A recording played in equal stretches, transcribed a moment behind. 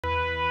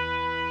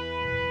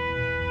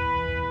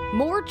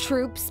More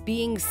troops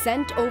being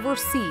sent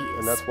overseas.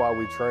 And that's why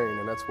we train,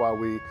 and that's why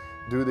we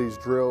do these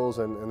drills,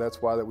 and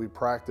that's why that we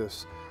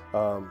practice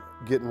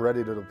getting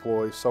ready to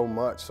deploy so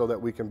much so that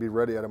we can be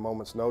ready at a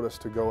moment's notice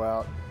to go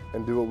out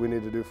and do what we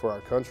need to do for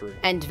our country.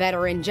 And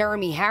veteran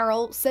Jeremy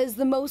Harrell says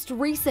the most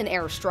recent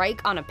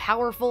airstrike on a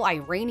powerful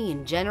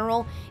Iranian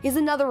general is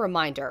another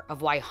reminder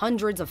of why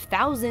hundreds of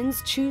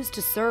thousands choose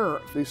to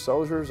serve. These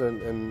soldiers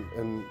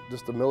and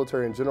just the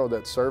military in general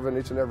that's serving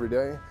each and every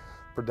day,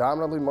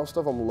 predominantly, most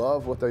of them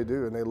love what they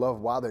do, and they love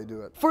why they do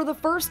it. For the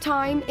first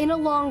time in a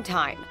long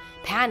time,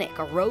 panic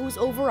arose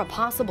over a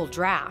possible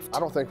draft. I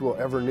don't think we'll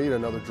ever need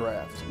another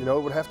draft. You know,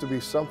 it would have to be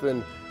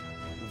something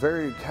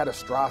very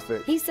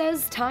catastrophic. He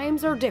says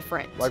times are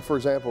different. Like, for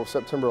example,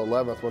 September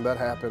 11th, when that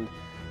happened,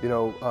 you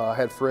know, I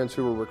had friends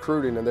who were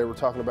recruiting, and they were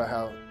talking about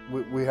how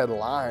we had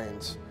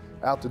lines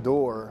out the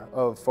door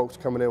of folks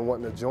coming in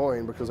wanting to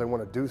join because they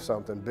want to do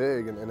something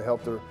big and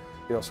help their,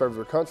 you know, serve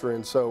their country.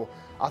 And so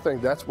I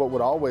think that's what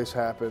would always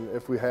happen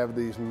if we have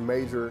these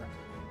major,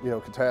 you know,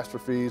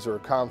 catastrophes or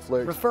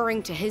conflicts.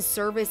 Referring to his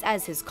service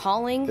as his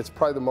calling, it's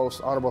probably the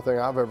most honorable thing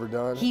I've ever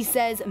done. He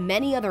says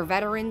many other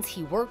veterans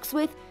he works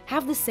with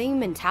have the same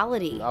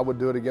mentality. I would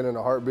do it again in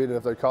a heartbeat, and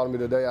if they called me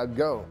today, I'd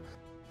go.